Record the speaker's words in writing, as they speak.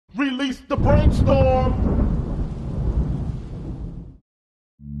release the Brainstorm.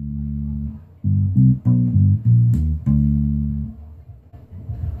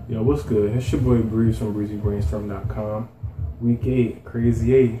 Yo, what's good? It's your boy Breezy from BreezyBrainstorm.com. Week 8,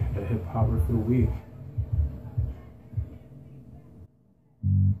 Crazy 8, the hip hop riff of the week.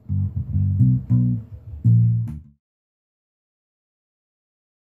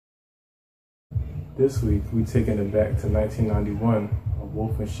 This week, we taking it back to 1991, A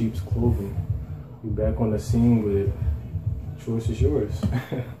Wolf in Sheep's Clothing. We back on the scene with it. Choice is yours.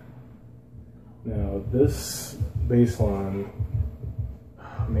 Now, this bass line,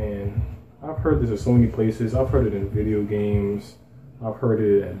 man, I've heard this at so many places. I've heard it in video games. I've heard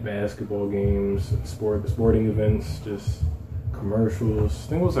it at basketball games, sporting events, just commercials. I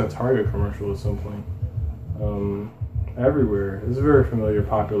think it was a Target commercial at some point. Everywhere. It's a very familiar,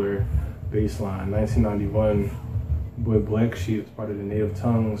 popular bass line. 1991 with Black Sheep, part of the Native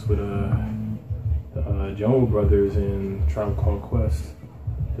Tongues with the Jungle Brothers and Tribe Called Quest,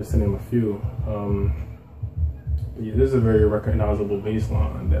 just to name a few. Yeah, this is a very recognizable bass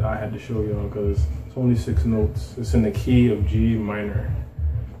line that I had to show y'all because it's only 6 notes. It's in the key of G minor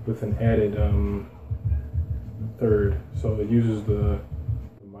with an added third. So it uses the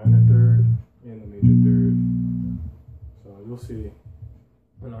minor third and the major third. So you'll see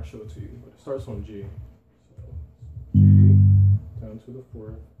when I show it to you. But it starts on G. So G down to the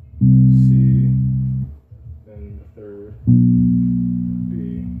 4th, C, then the 3rd, B.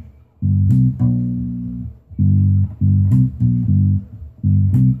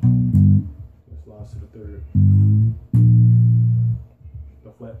 Slides to the 3rd.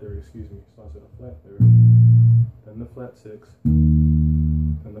 The flat 3rd, excuse me. Slides to the flat 3rd. Then the flat 6.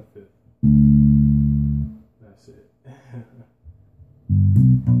 Then the 5th. That's it.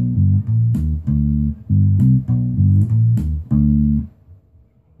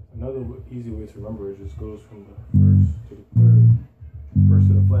 Another easy way to remember it just goes from the 1st to the 3rd. 1st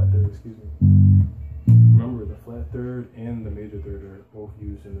to the flat 3rd, excuse me. Remember, the flat 3rd and the major 3rd are both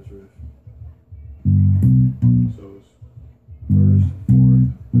used in this riff. So it's 1st, 4th,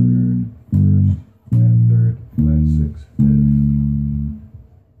 3rd, 1st, flat 3rd, flat 6th, 5th.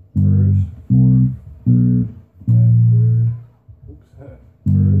 1st, 4th, 3rd, flat 3rd. Oops,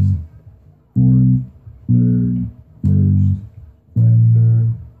 1st, 4th, 3rd, 1st, flat 3rd,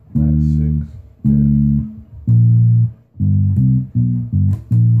 flat 6th, 5th.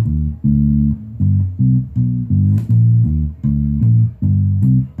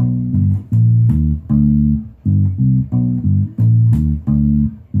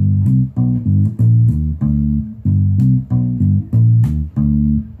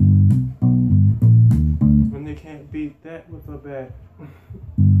 When they can't beat that with a bat.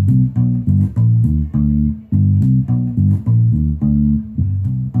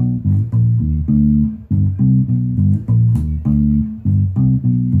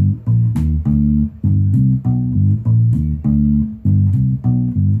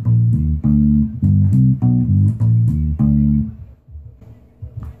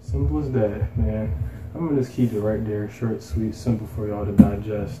 Simple as that, man. I'm gonna just keep it right there, short, sweet, simple for y'all to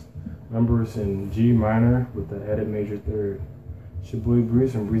digest. Remember, it's in G minor with the added major 3rd. It's your boy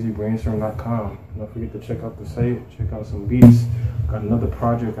Breezy from BreezyBrainstorm.com. Don't forget to check out the site, check out some beats. Got another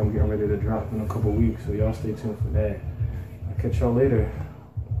project I'm getting ready to drop in a couple weeks, so y'all stay tuned for that. I'll catch y'all later.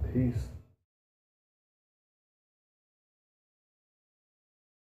 Peace.